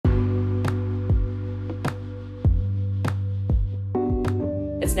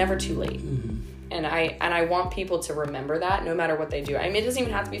it's never too late. And I want people to remember that no matter what they do. I mean, it doesn't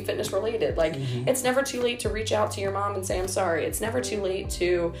even have to be fitness related. Like, it's never too late to reach out to your mom and say, I'm sorry. It's never too late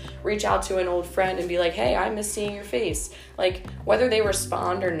to reach out to an old friend and be like, hey, I miss seeing your face. Like, whether they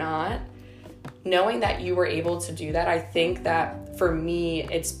respond or not, knowing that you were able to do that, I think that for me,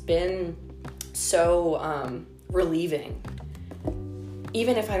 it's been so relieving.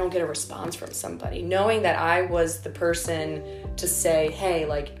 Even if I don't get a response from somebody, knowing that I was the person to say, hey,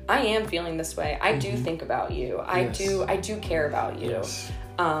 like, I am feeling this way. I do think about you. I do care about you.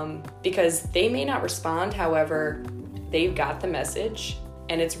 Because they may not respond. However, they've got the message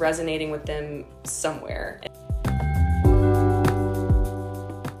and it's resonating with them somewhere.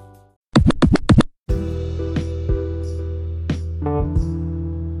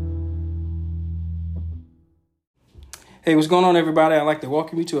 Hey, what's going on, everybody? I'd like to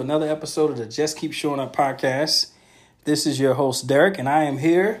welcome you to another episode of the Just Keep Showing Up podcast. This is your host, Derek, and I am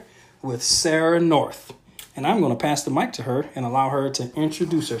here with Sarah North. And I'm going to pass the mic to her and allow her to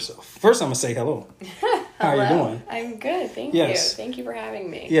introduce herself. First, I'm going to say hello. How are you doing? I'm good. Thank you. Thank you for having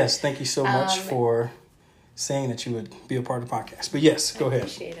me. Yes, thank you so much for saying that you would be a part of the podcast. But yes, go ahead. I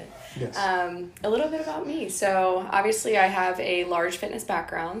appreciate it. Yes. A little bit about me. So obviously I have a large fitness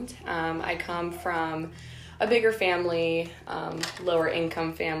background. I come from a bigger family, lower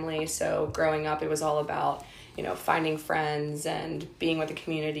income family. So growing up, it was all about, finding friends and being with the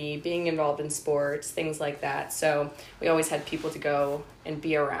community, being involved in sports, things like that. So we always had people to go and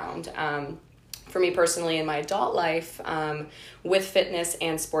be around. For me personally, in my adult life, with fitness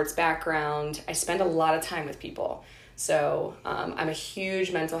and sports background, I spend a lot of time with people. So I'm a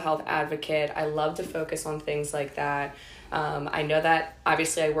huge mental health advocate. I love to focus on things like that. I know that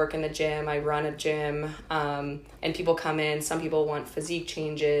obviously I work in the gym, I run a gym, and people come in, some people want physique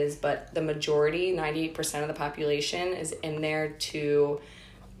changes, but the majority, 98% of the population is in there to,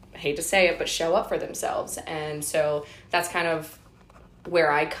 I hate to say it, but show up for themselves. And so that's kind of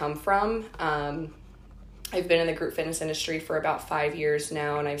where I come from. I've been in the group fitness industry for about 5 years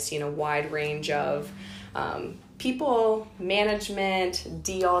now, and I've seen a wide range of people, management,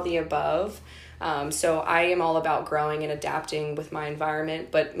 all the above. So I am all about growing and adapting with my environment,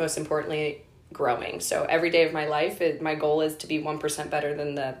 but most importantly, growing. So every day of my life, my goal is to be 1% better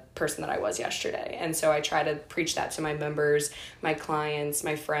than the person that I was yesterday. And so I try to preach that to my members, my clients,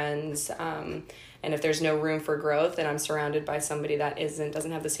 my friends. And if there's no room for growth and I'm surrounded by somebody that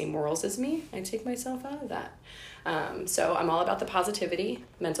doesn't have the same morals as me, I take myself out of that. So I'm all about the positivity,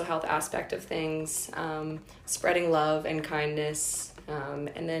 mental health aspect of things, spreading love and kindness,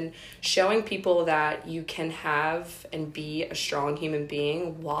 and then showing people that you can have and be a strong human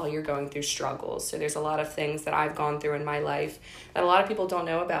being while you're going through struggles. So there's a lot of things that I've gone through in my life that a lot of people don't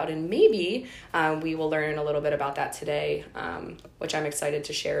know about, and maybe we will learn a little bit about that today, which I'm excited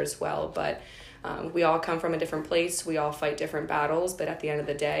to share as well. But we all come from a different place. We all fight different battles, but at the end of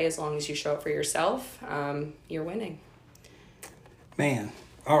the day, as long as you show up for yourself, you're winning. Man,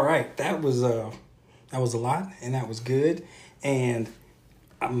 all right. That was a lot, and that was good. And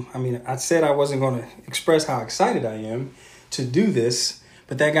I said I wasn't going to express how excited I am to do this,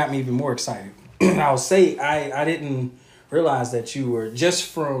 but that got me even more excited. I'll say I didn't realize that you were, just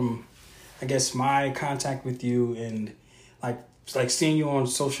from, I guess, my contact with you and like seeing you on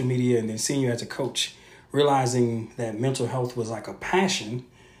social media and then seeing you as a coach, realizing that mental health was like a passion.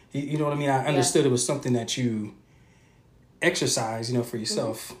 You know what I mean? I understood it was something that you exercise, for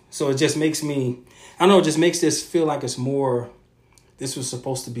yourself. Mm-hmm. So it just makes me, it just makes this feel like it's more, this was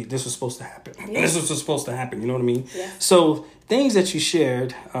supposed to happen. Yeah. This was supposed to happen. You know what I mean? Yeah. So things that you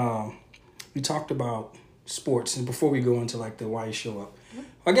shared, we talked about sports, and before we go into like the why you show up,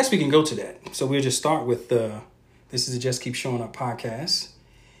 I guess we can go to that. So we'll just start with this is the Just Keep Showing Up podcast.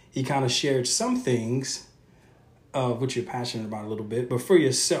 He kind of shared some things of what you're passionate about a little bit, but for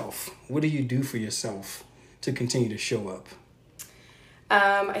yourself, what do you do for yourself to continue to show up?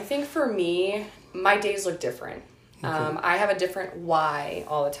 I think for me, my days look different. Okay. I have a different why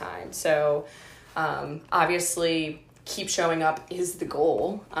all the time. So obviously keep showing up is the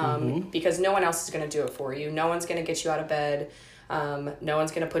goal, because no one else is going to do it for you. No one's going to get you out of bed. No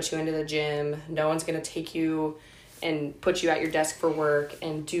one's going to put you into the gym. No one's going to take you and put you at your desk for work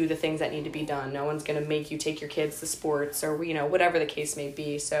and do the things that need to be done. No one's going to make you take your kids to sports or, whatever the case may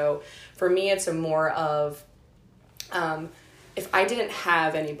be. So for me, it's a more of, if I didn't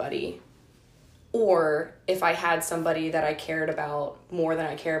have anybody, or if I had somebody that I cared about more than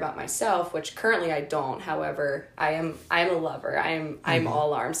I care about myself, which currently I don't. However, I am a lover. I'm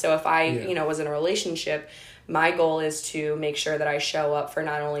all arms. So if I, was in a relationship, my goal is to make sure that I show up for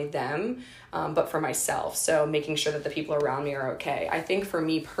not only them, but for myself. So making sure that the people around me are okay. I think for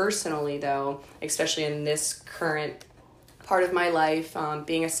me personally, though, especially in this current part of my life,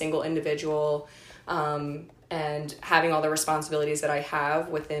 being a single individual, and having all the responsibilities that I have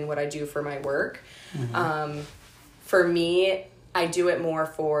within what I do for my work, for me, I do it more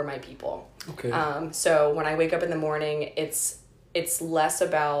for my people. Okay. So when I wake up in the morning, it's less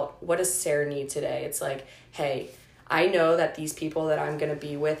about what does Sarah need today. It's like, hey, I know that these people that I'm going to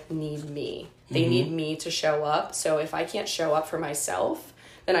be with need me. They need me to show up. So if I can't show up for myself,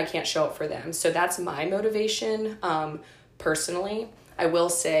 then I can't show up for them. So that's my motivation. Personally, I will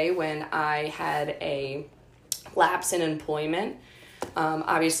say when I had a lapse in employment,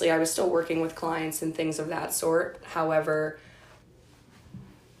 obviously I was still working with clients and things of that sort. However,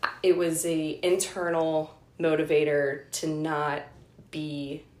 it was a internal motivator to not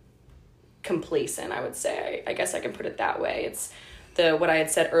be complacent, I would say. I guess I can put it that way. It's what I had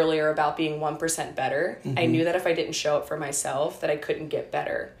said earlier about being 1% better. I knew that if I didn't show up for myself, that I couldn't get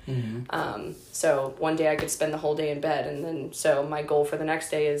better. So one day I could spend the whole day in bed, and then so my goal for the next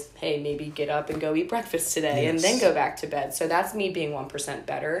day is, hey, maybe get up and go eat breakfast today, and then go back to bed. So that's me being 1%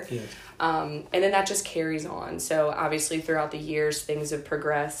 better. And then that just carries on. So obviously throughout the years, things have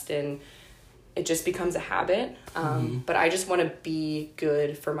progressed, and it just becomes a habit. But I just want to be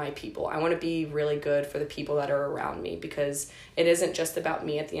good for my people. I want to be really good for the people that are around me, because it isn't just about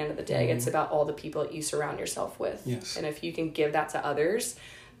me at the end of the day. It's about all the people that you surround yourself with. And if you can give that to others,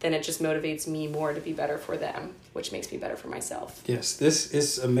 then it just motivates me more to be better for them, which makes me better for myself. Yes, this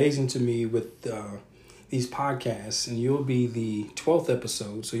is amazing to me with these podcasts, and you'll be the 12th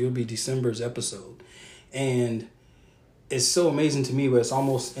episode, so you'll be December's episode. And it's so amazing to me where it's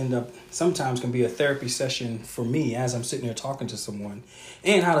almost sometimes can be a therapy session for me as I'm sitting here talking to someone,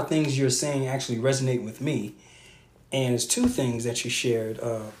 and how the things you're saying actually resonate with me. And it's two things that you shared.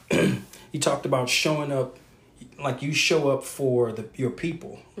 You talked about showing up, like you show up for your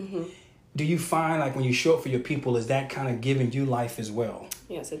people. Do you find like when you show up for your people, is that kind of giving you life as well?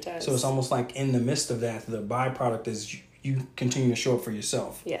 Yes, it does. So it's almost like in the midst of that, the byproduct is you continue to show up for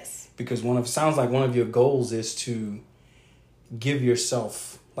yourself. Yes. Because sounds like one of your goals is to give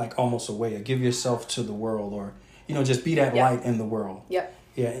yourself like almost away, or give yourself to the world, or just be that light in the world. Yeah.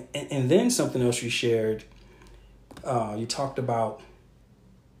 And then something else you shared, you talked about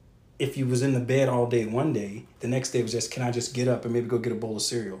if you was in the bed all day one day, the next day was just, can I just get up and maybe go get a bowl of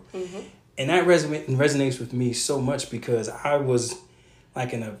cereal? And that resonates with me so much, because I was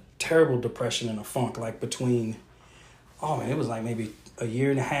like in a terrible depression and a funk, like between it was like maybe a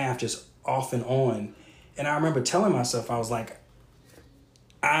year and a half, just off and on. And I remember telling myself, I was like,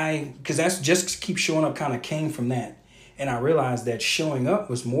 because that's just keep showing up kind of came from that. And I realized that showing up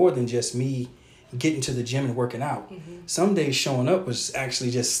was more than just me getting to the gym and working out. Some days showing up was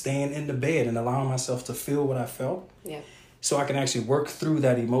actually just staying in the bed and allowing myself to feel what I felt. So I can actually work through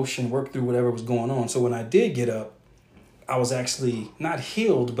that emotion, work through whatever was going on. So when I did get up, I was actually not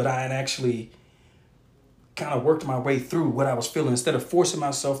healed, but I had actually kind of worked my way through what I was feeling, instead of forcing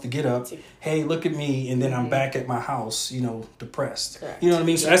myself to get up, hey, look at me, and then I'm back at my house, depressed. Correct. You know what I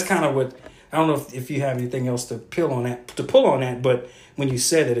mean? So that's kind of what, I don't know if you have anything else to pull on that, but when you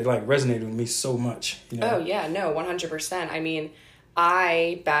said it like resonated with me so much. Oh yeah, no, 100%. I mean,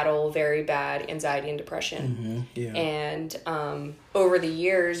 I battle very bad anxiety and depression. And over the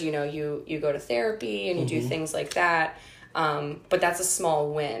years, you go to therapy and you do things like that. But that's a small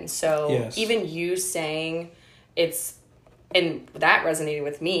win. So even you saying and that resonated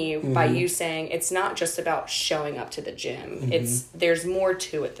with me by you saying it's not just about showing up to the gym. There's more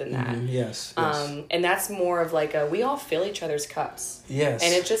to it than that. Yes. And that's more of like we all fill each other's cups. Yes.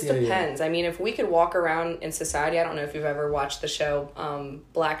 And it just depends. I mean, if we could walk around in society, I don't know if you've ever watched the show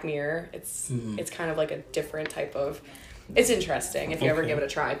Black Mirror. It's kind of like a different type of, it's interesting if you ever give it a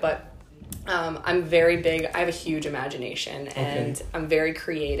try. But I'm very big. I have a huge imagination, and I'm very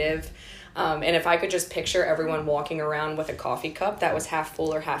creative. And if I could just picture everyone walking around with a coffee cup that was half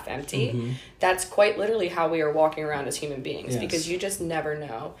full or half empty, that's quite literally how we are walking around as human beings, because you just never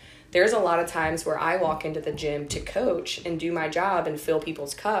know. There's a lot of times where I walk into the gym to coach and do my job and fill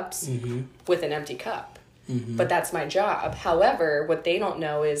people's cups with an empty cup. But that's my job. However, what they don't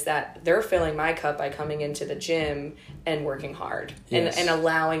know is that they're filling my cup by coming into the gym and working hard and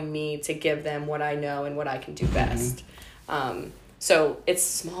allowing me to give them what I know and what I can do best. So it's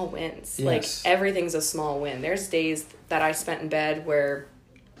small wins. Like everything's a small win. There's days that I spent in bed where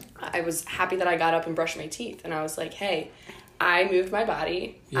I was happy that I got up and brushed my teeth. And I was like, hey, I moved my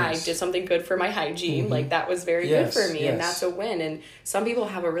body. I did something good for my hygiene. Like that was very good for me. And that's a win. And some people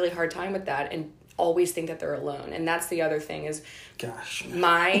have a really hard time with that. And always think that they're alone. And that's the other thing is, gosh,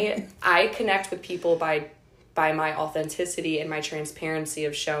 I connect with people by my authenticity and my transparency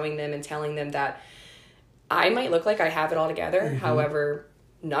of showing them and telling them that I might look like I have it all together. However,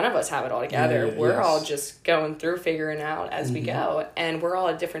 none of us have it all together. We're all just going through figuring out as we go. And we're all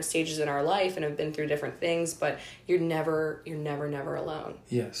at different stages in our life and have been through different things, but you're never alone.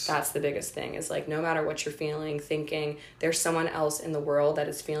 Yes. That's the biggest thing is like, no matter what you're feeling, thinking, there's someone else in the world that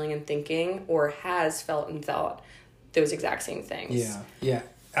is feeling and thinking or has felt and thought those exact same things. Yeah. Yeah.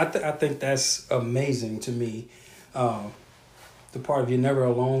 I think that's amazing to me. The part of you're never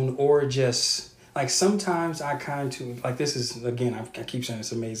alone, or just like sometimes I kind of like, this is again, I keep saying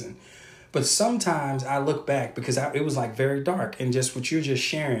it's amazing, but sometimes I look back because it was like very dark, and just what you're just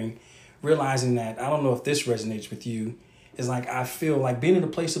sharing, realizing that, I don't know if this resonates with you, is like I feel like being in a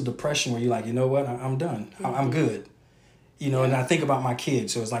place of depression where you're like, you know what, I'm done. I'm good. You know, and I think about my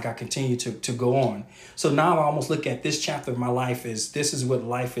kids, so it's like I continue to go on. So now I almost look at this chapter of my life as this is what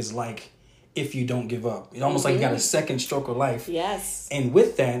life is like if you don't give up. It's almost like you got a second stroke of life. Yes. And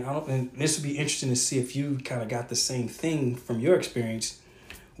with that, and this would be interesting to see if you kind of got the same thing from your experience.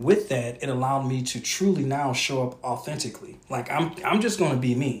 With that, it allowed me to truly now show up authentically. Like I'm just going to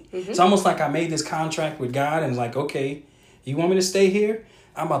be me. It's almost like I made this contract with God and it's like, okay, you want me to stay here?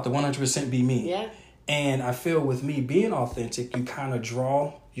 I'm about to 100% be me. Yeah. And I feel with me being authentic, you kind of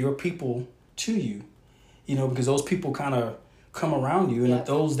draw your people to you, you know, because those people kind of come around you. And if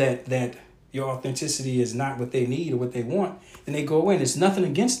those that your authenticity is not what they need or what they want, then they go away. And it's nothing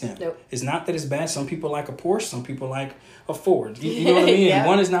against them. Nope. It's not that it's bad. Some people like a Porsche. Some people like a Ford. You know what I mean? And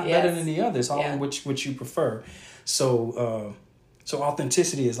one is not better than the other. It's all in which you prefer. So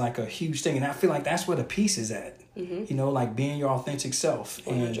authenticity is like a huge thing. And I feel like that's where the peace is at, you know, like being your authentic self. 100%.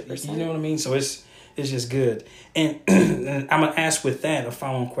 And you know what I mean? So it's just good. And I'm going to ask with that, a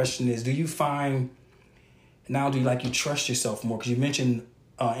following question is, do you trust yourself more? Because you mentioned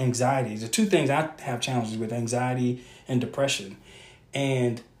anxiety. The two things I have challenges with, anxiety and depression.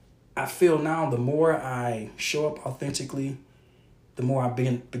 And I feel now the more I show up authentically, the more I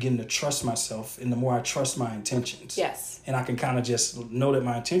begin to trust myself, and the more I trust my intentions. Yes. And I can kind of just know that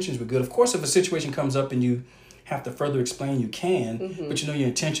my intentions were good. Of course, if a situation comes up and you have to further explain, you can, but you know your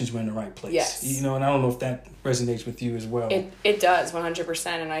intentions were in the right place. Yes. You know, and I don't know if that resonates with you as well. It does, 100%.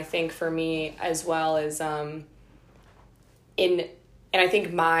 And I think for me as well as and I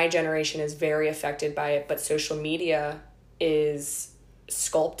think my generation is very affected by it, but social media is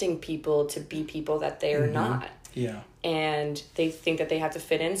sculpting people to be people that they are not. Yeah. And they think that they have to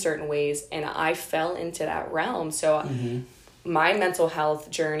fit in certain ways. And I fell into that realm. So my mental health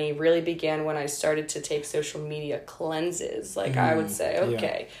journey really began when I started to take social media cleanses. Like I would say,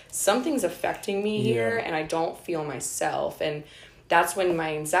 okay, something's affecting me here and I don't feel myself. And that's when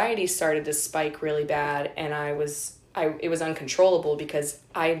my anxiety started to spike really bad. And it was uncontrollable because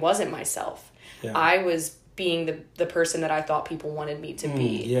I wasn't myself. Yeah. I was being the person that I thought people wanted me to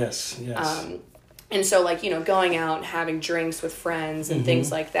be. Yes. And so, like, you know, going out and having drinks with friends and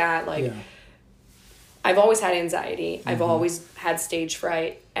things like that, like, I've always had anxiety. I've always had stage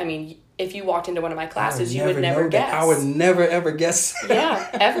fright. I mean, if you walked into one of my classes, you would never guess. I would never, ever guess. Yeah,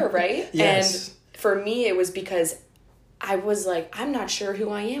 ever, right? Yes. And for me, it was because I was like, I'm not sure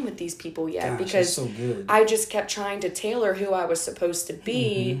who I am with these people yet. Gosh, because that's so good. I just kept trying to tailor who I was supposed to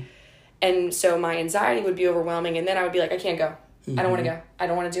be. And so my anxiety would be overwhelming. And then I would be like, I can't go. I don't want to go. I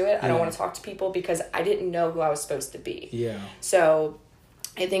don't want to do it. I don't want to talk to people because I didn't know who I was supposed to be. Yeah. So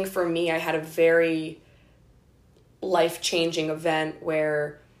I think for me, I had a very life-changing event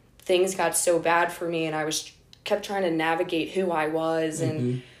where things got so bad for me and I kept trying to navigate who I was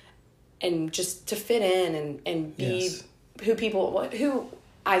and just to fit in and be who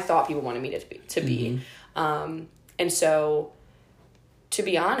I thought people wanted me to be. And so, to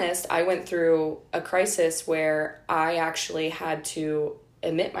be honest, I went through a crisis where I actually had to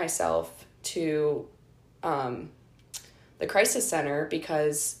admit myself to the crisis center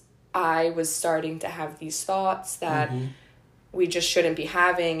because I was starting to have these thoughts that we just shouldn't be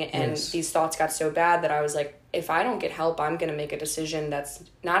having. And these thoughts got so bad that I was like, if I don't get help, I'm going to make a decision that's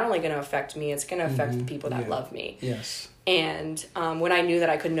not only going to affect me, it's going to affect the people that love me. Yes. And when I knew that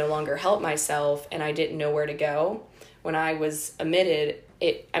I could no longer help myself and I didn't know where to go, when I was admitted,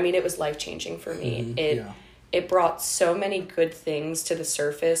 it was life-changing for me. It brought so many good things to the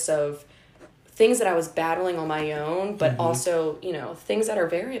surface of things that I was battling on my own, but also, you know, things that are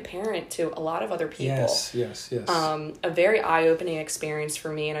very apparent to a lot of other people. Yes. A very eye-opening experience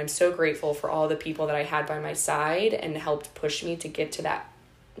for me, and I'm so grateful for all the people that I had by my side and helped push me to get to that,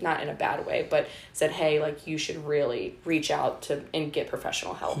 not in a bad way, but said, hey, like, you should really reach out to and get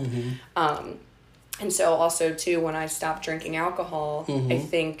professional help. And so also too, when I stopped drinking alcohol, I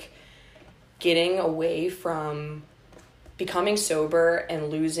think getting away from becoming sober and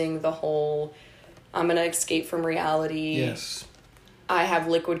losing the whole, I'm going to escape from reality. Yes. I have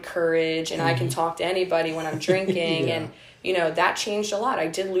liquid courage and I can talk to anybody when I'm drinking. Yeah. And, you know, that changed a lot. I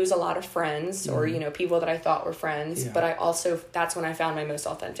did lose a lot of friends or, you know, people that I thought were friends. Yeah. But I also, that's when I found my most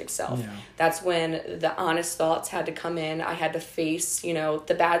authentic self. Yeah. That's when the honest thoughts had to come in. I had to face, you know,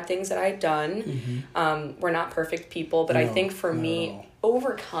 the bad things that I'd done. We're not perfect people. But I think for me,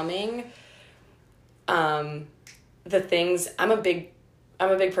 overcoming the things, I'm a big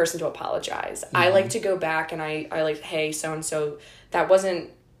person to apologize. I like to go back and I like, hey, so-and-so, that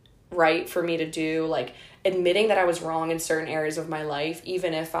wasn't right for me to do. Like, admitting that I was wrong in certain areas of my life,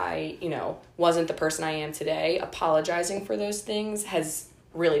 even if I, you know, wasn't the person I am today, apologizing for those things has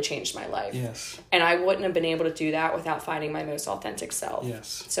really changed my life. Yes. And I wouldn't have been able to do that without finding my most authentic self.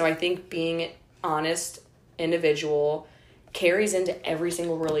 Yes. So I think being honest individual carries into every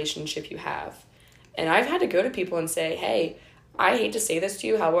single relationship you have. And I've had to go to people and say, hey, I hate to say this to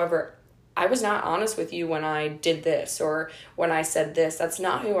you, however, I was not honest with you when I did this or when I said this. That's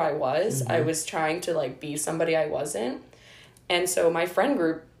not who I was. I was trying to like be somebody I wasn't. And so my friend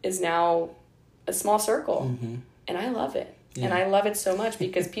group is now a small circle and I love it. Yeah. And I love it so much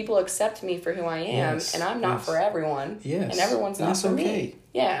because people accept me for who I am and I'm not for everyone. Yes. And everyone's not for me.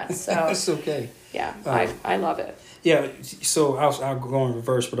 Yeah. So that's okay. Yeah. I love it. Yeah. So I'll go in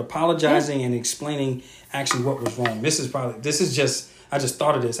reverse, but apologizing and explaining actually what was wrong. I just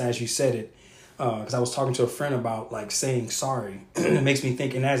thought of this as you said it, because I was talking to a friend about like saying sorry. It makes me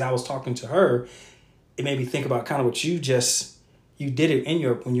think, and as I was talking to her, it made me think about kind of what you did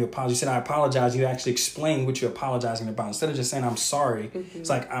it when you apologized. You said, I apologize. You actually explained what you're apologizing about. Instead of just saying, I'm sorry, it's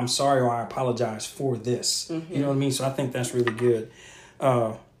like, I'm sorry or I apologize for this. You know what I mean? So I think that's really good.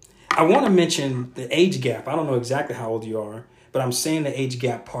 I want to mention the age gap. I don't know exactly how old you are, but I'm saying the age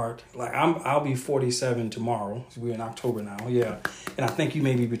gap part. Like I'll be 47 tomorrow. We're in October now. Yeah. And I think you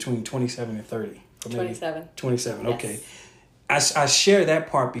may be between 27 and 30. Or maybe 27. 27. Yes. Okay. I share that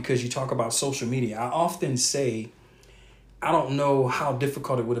part because you talk about social media. I often say, I don't know how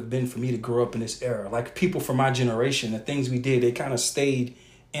difficult it would have been for me to grow up in this era. Like people from my generation, the things we did, they kind of stayed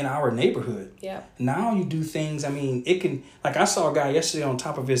in our neighborhood. Yeah. Now you do things, I mean, it can, like I saw a guy yesterday on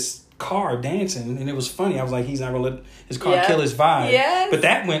top of his car dancing and it was funny. I was like, he's not going to let his car kill his vibe. Yes. But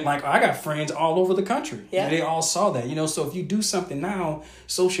that went like, I got friends all over the country. Yeah. And they all saw that, you know, so if you do something now,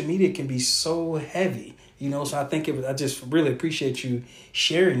 social media can be so heavy. You know, so I think I just really appreciate you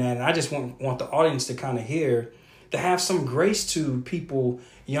sharing that. And I just want the audience to kind of hear, to have some grace to people,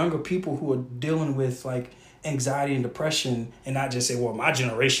 younger people who are dealing with like anxiety and depression and not just say, well, my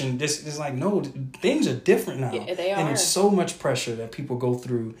generation, this is like, no, things are different now. Yeah, they are. And it's so much pressure that people go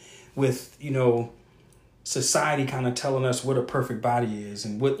through with, you know, society kind of telling us what a perfect body is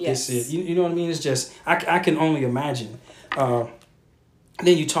and what this is. You know what I mean? It's just, I can only imagine. Then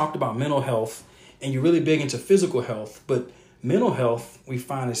you talked about mental health and you're really big into physical health, but mental health we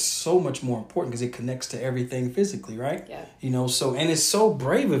find is so much more important because it connects to everything physically, right? Yeah. You know, so, and it's so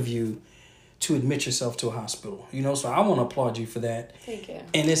brave of you to admit yourself to a hospital, you know, so I want to applaud you for that. Thank you.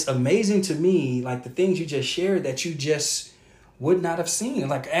 And it's amazing to me, like the things you just shared that you just would not have seen.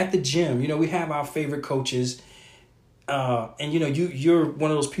 Like at the gym, you know, we have our favorite coaches. And you know, you're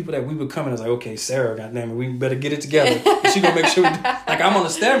one of those people that we would come in as like, okay, Sarah, goddamn it, we better get it together. And she gonna make sure like I'm on the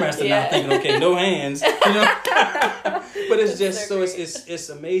Stairmaster now thinking, okay, no hands, you know. But it's just so it's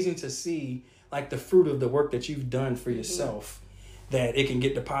amazing to see like the fruit of the work that you've done for yourself, that it can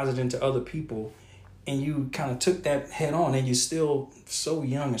get deposited into other people, and you kind of took that head on, and you're still so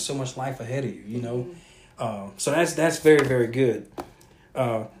young and so much life ahead of you, you know. So that's very, very good.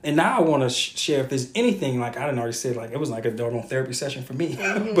 And now I want to share if there's anything, like I didn't already said, like it was like a doggone therapy session for me.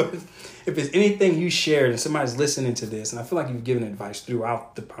 But if there's anything you shared and somebody's listening to this, and I feel like you've given advice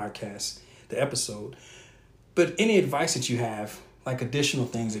throughout the podcast, the episode, but any advice that you have, like additional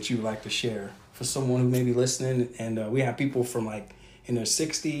things that you would like to share for someone who may be listening, and we have people from like in their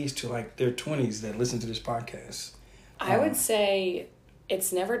 60s to like their 20s that listen to this podcast. I would say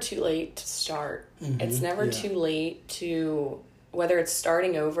it's never too late to start. It's never too late to, whether it's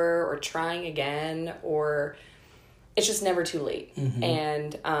starting over or trying again, or it's just never too late.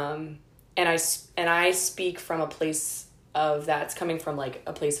 And I speak from a place of that's coming from like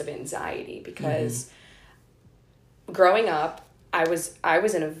a place of anxiety, because growing up, I was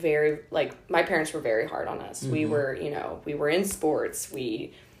in a very, like, my parents were very hard on us. We were, you know, we were in sports.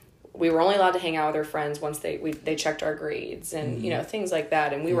 We were only allowed to hang out with our friends once they checked our grades and, you know, things like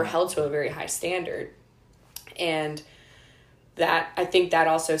that. And we were held to a very high standard. And I think that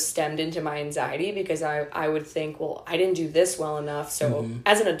also stemmed into my anxiety, because I would think, well, I didn't do this well enough. So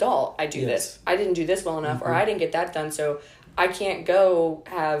as an adult, I do this. I didn't do this well enough, or I didn't get that done. So I can't go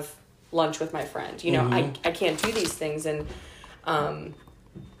have lunch with my friend. You know, I can't do these things. And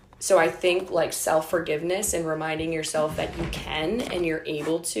so I think like self-forgiveness and reminding yourself that you can and you're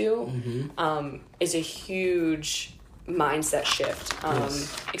able to is a huge mindset shift,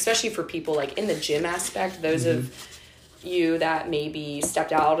 especially for people like in the gym aspect, those of you that maybe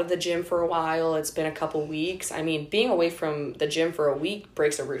stepped out of the gym for a while, it's been a couple weeks. I mean, being away from the gym for a week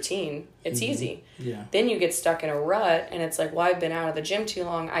breaks a routine. It's easy. Yeah. Then you get stuck in a rut, and it's like, well, I've been out of the gym too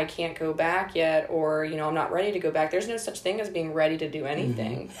long, I can't go back yet, or, you know, I'm not ready to go back. There's no such thing as being ready to do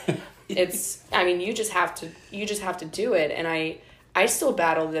anything. It's, I mean, you just have to do it. And I still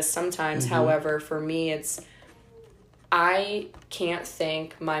battle this sometimes. However, for me, I can't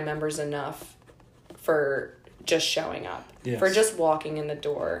thank my members enough for just showing up, for just walking in the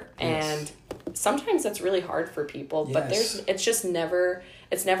door. And sometimes that's really hard for people, but it's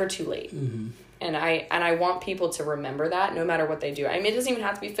never too late. And I want people to remember that no matter what they do. I mean, it doesn't even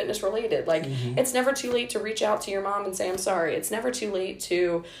have to be fitness related. Like, it's never too late to reach out to your mom and say, I'm sorry. It's never too late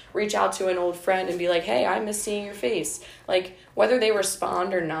to reach out to an old friend and be like, hey, I miss seeing your face. Like, whether they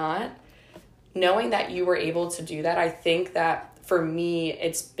respond or not, knowing that you were able to do that, I think that for me,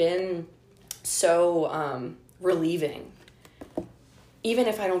 it's been so relieving. Even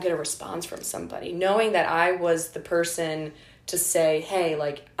if I don't get a response from somebody, knowing that I was the person to say, hey,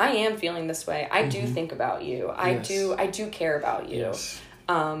 like, I am feeling this way. I do think about you. I do care about you.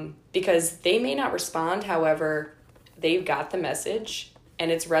 Because they may not respond. However, they've got the message and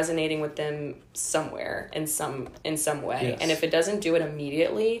it's resonating with them somewhere in some way. And if it doesn't do it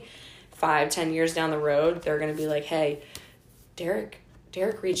immediately, 5-10 years down the road, they're going to be like, hey, Derek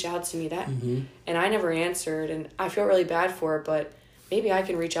reached out to me and I never answered, and I feel really bad for it, but maybe I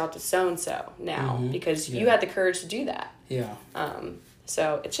can reach out to so-and-so now because you had the courage to do that. Yeah.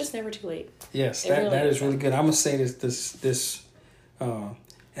 So it's just never too late. Yes, that is really good. I'm going to say this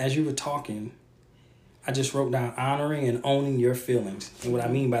as you were talking, I just wrote down honoring and owning your feelings. And what I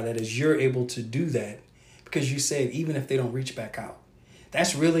mean by that is you're able to do that because you said even if they don't reach back out.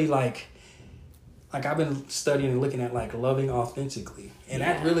 That's really like I've been studying and looking at like loving authentically. And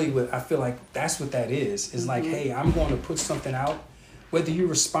that really, I feel like that's what that is like, hey, I'm going to put something out, whether you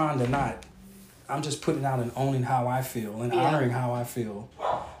respond or not. I'm just putting out and owning how I feel and honoring how I feel.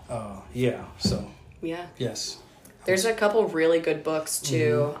 Yes. There's a couple really good books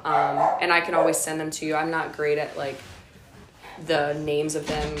too. And I can always send them to you. I'm not great at like the names of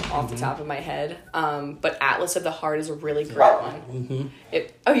them off the top of my head. But Atlas of the Heart is a really great one.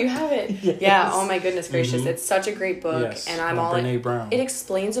 You have it? Yes. Yeah. Oh my goodness gracious. It's such a great book. Yes. And I'm all like, Brown. It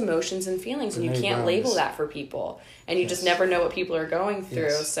explains emotions and feelings and you can't label that for people. And you just never know what people are going through.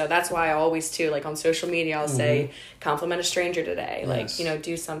 Yes. So that's why I always too, like on social media, I'll say, compliment a stranger today. Like, you know,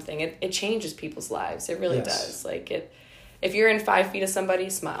 do something. It changes people's lives. It really does. Like if you're in 5 feet of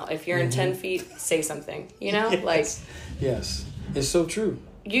somebody, smile. If you're in 10 feet, say something, you know, Yes. It's so true.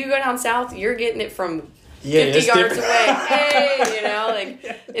 You go down south, you're getting it from 50 yards away. Hey, you know,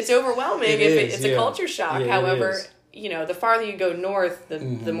 like it's overwhelming it's a culture shock. Yeah, however, you know, the farther you go north,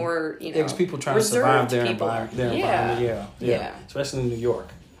 the more, you know, because people trying to survive their environment. Yeah. Especially in New York.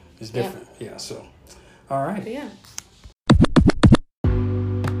 It's different. Yeah. So, all right. Yeah.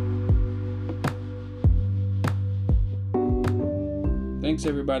 Thanks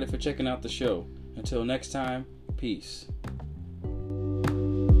everybody for checking out the show. Until next time, peace.